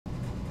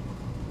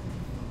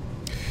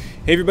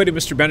Hey everybody,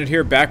 Mr. Bennett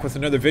here, back with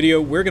another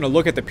video. We're going to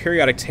look at the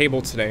periodic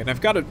table today, and I'm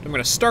going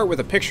to start with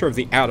a picture of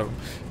the atom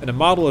and a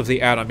model of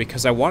the atom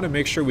because I want to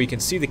make sure we can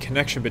see the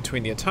connection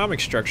between the atomic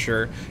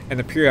structure and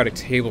the periodic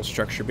table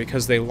structure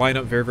because they line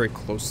up very, very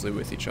closely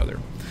with each other.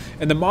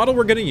 And the model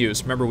we're going to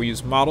use, remember we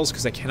use models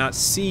because I cannot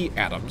see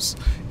atoms,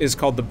 is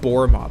called the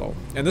Bohr model.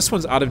 And this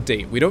one's out of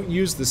date. We don't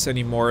use this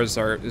anymore as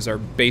our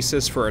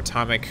basis for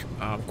atomic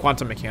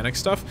quantum mechanics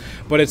stuff,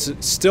 but it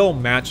still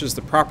matches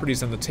the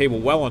properties on the table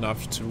well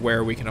enough to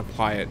where we can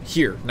apply it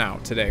here, now,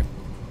 today,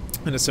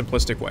 in a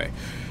simplistic way.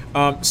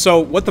 So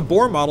what the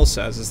Bohr model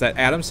says is that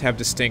atoms have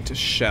distinct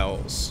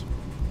shells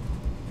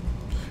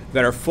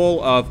that are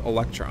full of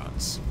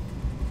electrons.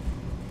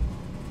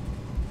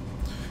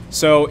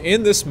 So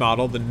in this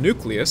model, the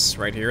nucleus,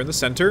 right here in the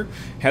center,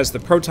 has the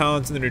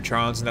protons and the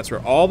neutrons, and that's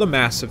where all the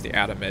mass of the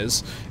atom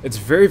is. It's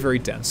very, very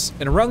dense.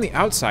 And around the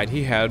outside,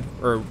 we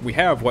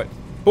have what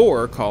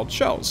Bohr called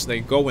shells. They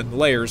go in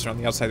layers around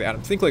the outside of the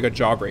atom. Think like a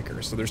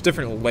jawbreaker. So there's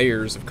different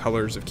layers of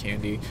colors of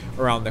candy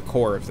around the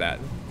core of that.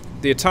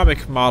 The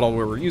atomic model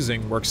where we're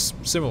using works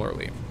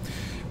similarly.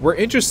 We're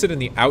interested in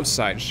the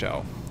outside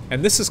shell,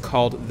 and this is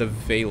called the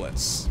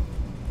valence.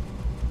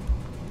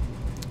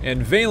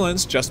 And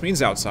valence just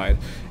means outside,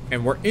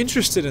 and we're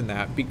interested in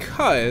that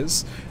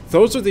because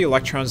those are the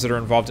electrons that are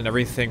involved in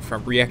everything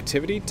from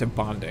reactivity to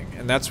bonding,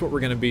 and that's what we're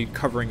going to be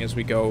covering as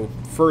we go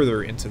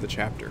further into the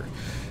chapter.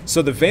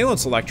 So the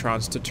valence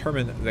electrons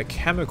determine the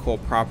chemical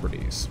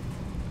properties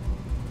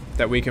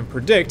that we can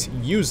predict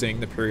using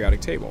the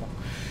periodic table.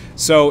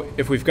 So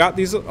if we've got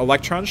these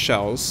electron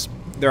shells,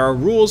 there are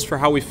rules for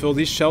how we fill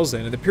these shells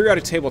in, and the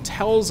periodic table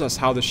tells us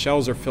how the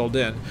shells are filled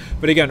in.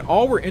 But again,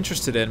 all we're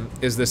interested in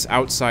is this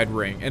outside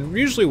ring. And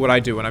usually what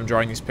I do when I'm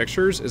drawing these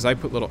pictures is I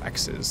put little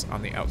X's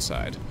on the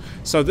outside.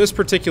 So this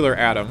particular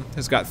atom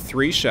has got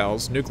 3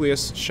 shells: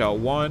 nucleus, shell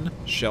 1,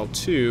 shell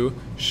 2,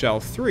 shell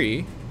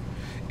 3,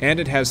 and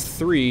it has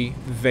 3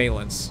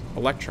 valence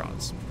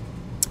electrons.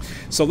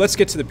 So let's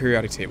get to the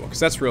periodic table, because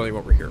that's really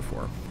what we're here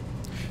for.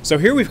 So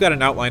here we've got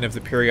an outline of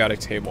the periodic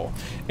table,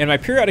 and my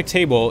periodic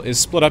table is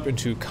split up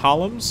into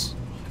columns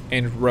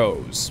and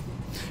rows.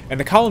 And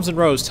the columns and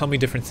rows tell me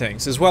different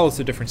things, as well as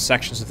the different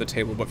sections of the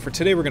table, but for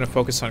today we're going to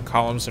focus on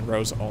columns and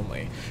rows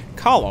only.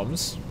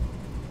 Columns,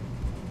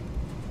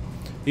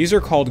 these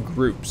are called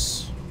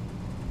groups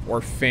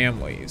or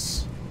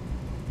families,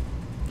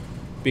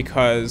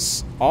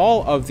 because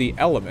all of the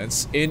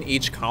elements in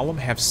each column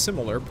have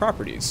similar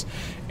properties.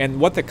 And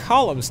what the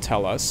columns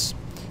tell us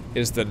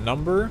is the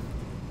number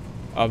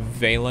of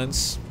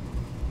valence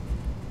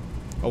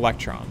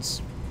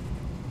electrons.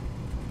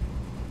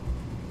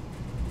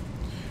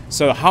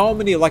 So how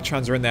many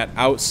electrons are in that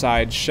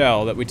outside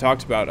shell that we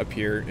talked about up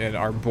here in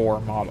our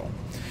Bohr model?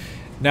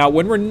 Now,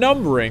 when we're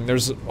numbering,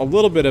 there's a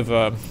little bit of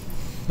a,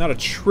 not a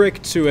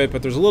trick to it,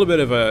 but there's a little bit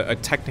of a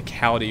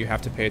technicality you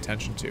have to pay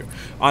attention to.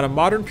 On a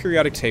modern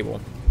periodic table,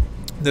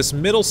 this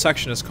middle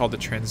section is called the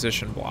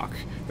transition block,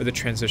 or the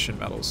transition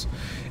metals.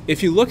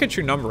 If you look at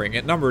your numbering,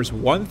 it numbers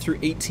 1 through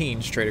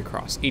 18 straight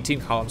across,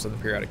 18 columns on the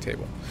periodic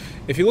table.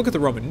 If you look at the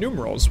Roman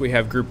numerals, we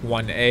have group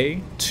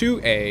 1A,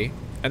 2A,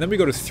 and then we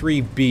go to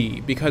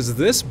 3B, because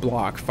this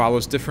block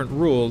follows different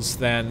rules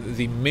than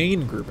the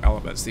main group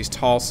elements, these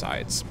tall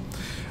sides.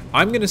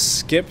 I'm going to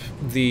skip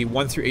the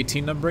 1 through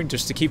 18 numbering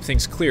just to keep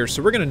things clear.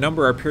 So we're going to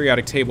number our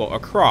periodic table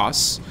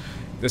across.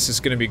 This is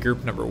going to be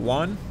group number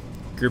 1,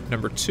 group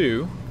number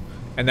 2,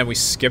 and then we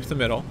skip the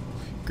middle,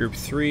 group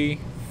 3,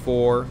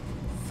 4,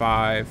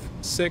 5,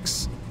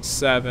 6,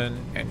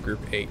 7, and group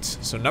 8.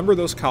 So number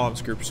those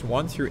columns, groups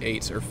 1 through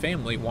 8, or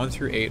family 1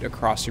 through 8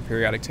 across your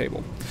periodic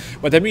table.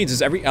 What that means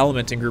is every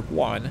element in group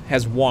 1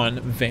 has 1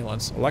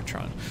 valence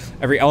electron.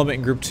 Every element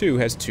in group 2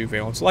 has 2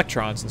 valence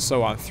electrons, and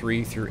so on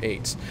 3 through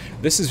 8.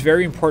 This is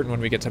very important when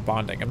we get to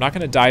bonding. I'm not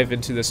going to dive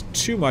into this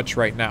too much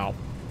right now.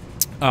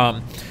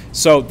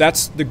 So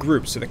that's the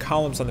groups, so the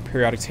columns on the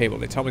periodic table.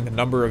 They tell me the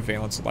number of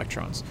valence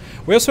electrons.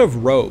 We also have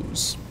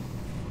rows.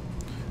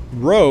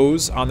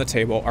 Rows on the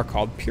table are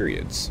called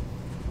periods.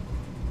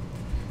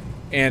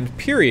 And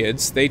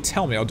periods, they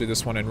tell me, I'll do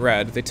this one in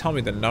red, they tell me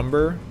the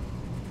number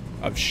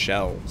of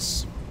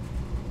shells.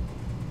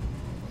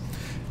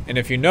 And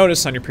if you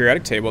notice on your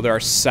periodic table, there are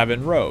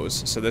 7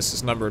 rows. So this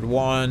is numbered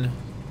 1,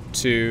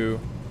 2,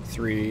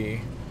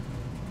 3,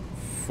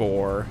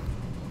 4,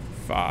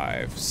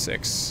 5,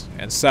 6,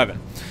 and 7.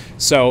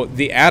 So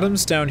the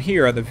atoms down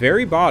here at the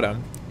very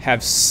bottom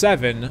have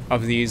 7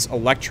 of these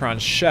electron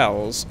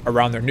shells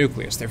around their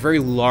nucleus. They're very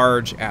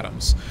large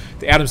atoms.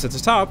 The atoms at the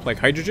top, like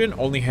hydrogen,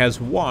 only has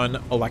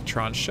 1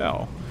 electron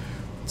shell.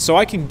 So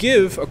I can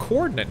give a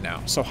coordinate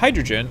now. So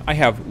hydrogen, I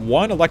have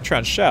 1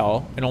 electron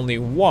shell and only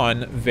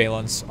 1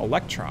 valence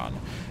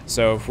electron.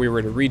 So if we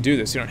were to redo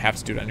this, you don't have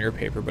to do it on your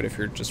paper, but if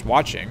you're just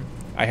watching,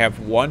 I have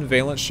 1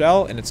 valence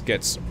shell and it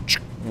gets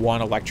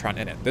 1 electron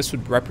in it. This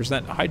would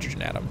represent a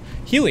hydrogen atom.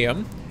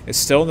 Helium is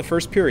still in the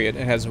first period.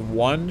 It has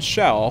 1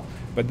 shell,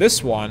 but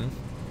this one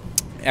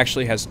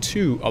actually has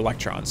 2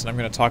 electrons, and I'm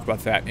going to talk about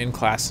that in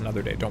class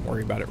another day. Don't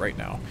worry about it right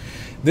now.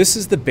 This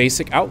is the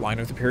basic outline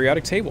of the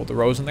periodic table, the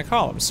rows and the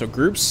columns. So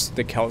groups,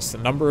 they tell us the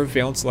number of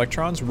valence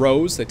electrons.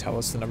 Rows, they tell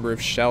us the number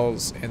of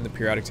shells in the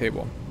periodic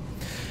table.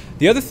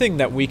 The other thing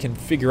that we can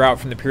figure out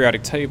from the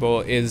periodic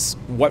table is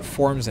what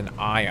forms an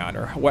ion,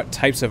 or what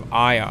types of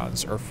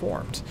ions are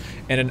formed.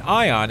 And an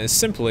ion is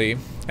simply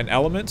an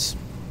element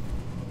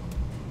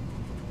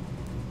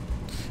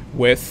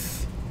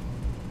with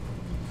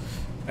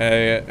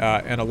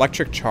an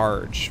electric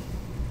charge.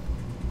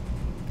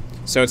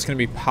 So it's going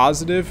to be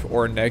positive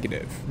or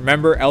negative.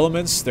 Remember,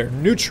 elements, they're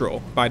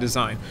neutral by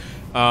design.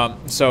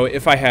 So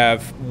if I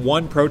have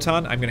 1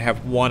 proton, I'm going to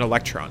have 1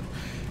 electron.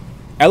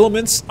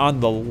 Elements on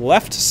the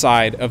left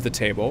side of the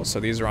table, so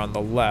these are on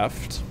the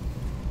left,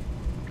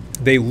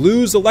 they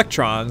lose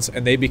electrons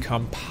and they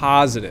become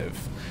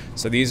positive.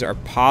 So these are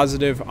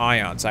positive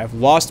ions. I've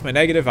lost my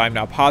negative, I'm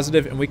now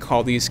positive, and we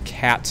call these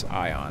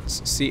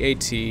cations.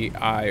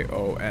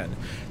 C-A-T-I-O-N.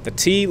 The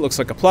T looks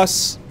like a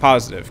plus,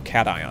 positive,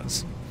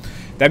 cations.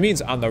 That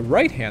means on the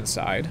right-hand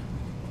side,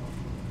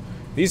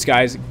 these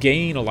guys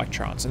gain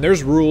electrons. And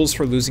there's rules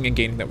for losing and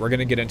gaining that we're going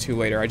to get into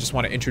later. I just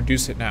want to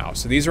introduce it now.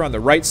 So these are on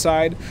the right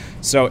side.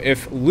 So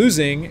if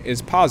losing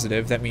is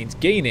positive, that means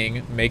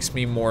gaining makes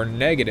me more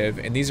negative,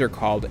 and these are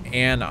called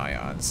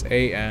anions.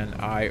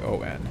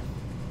 A-N-I-O-N.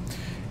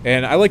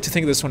 And I like to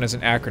think of this one as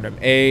an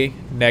acronym, A,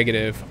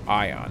 negative,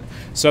 ion.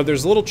 So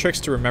there's little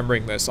tricks to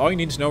remembering this. All you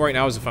need to know right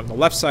now is if I'm on the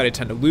left side, I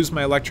tend to lose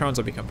my electrons,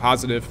 I become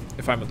positive.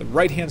 If I'm on the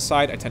right-hand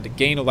side, I tend to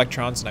gain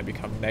electrons and I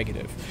become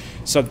negative.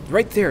 So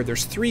right there,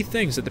 there's 3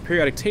 things that the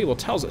periodic table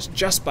tells us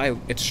just by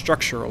its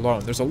structure alone.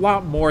 There's a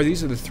lot more.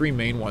 These are the 3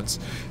 main ones.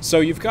 So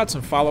you've got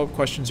some follow-up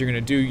questions you're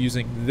going to do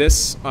using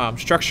this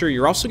structure.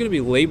 You're also going to be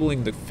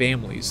labeling the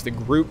families, the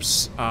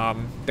groups,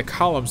 the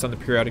columns on the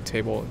periodic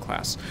table in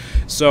class.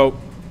 So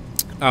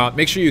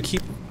make sure you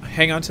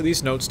hang on to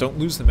these notes, don't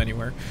lose them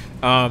anywhere,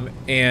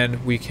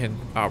 and we're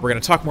going to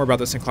talk more about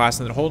this in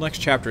class, and the whole next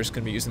chapter is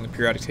going to be using the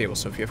periodic table.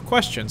 So if you have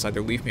questions, either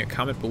leave me a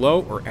comment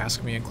below or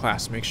ask me in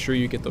class. Make sure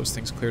you get those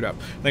things cleared up.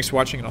 Thanks for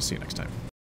watching, and I'll see you next time.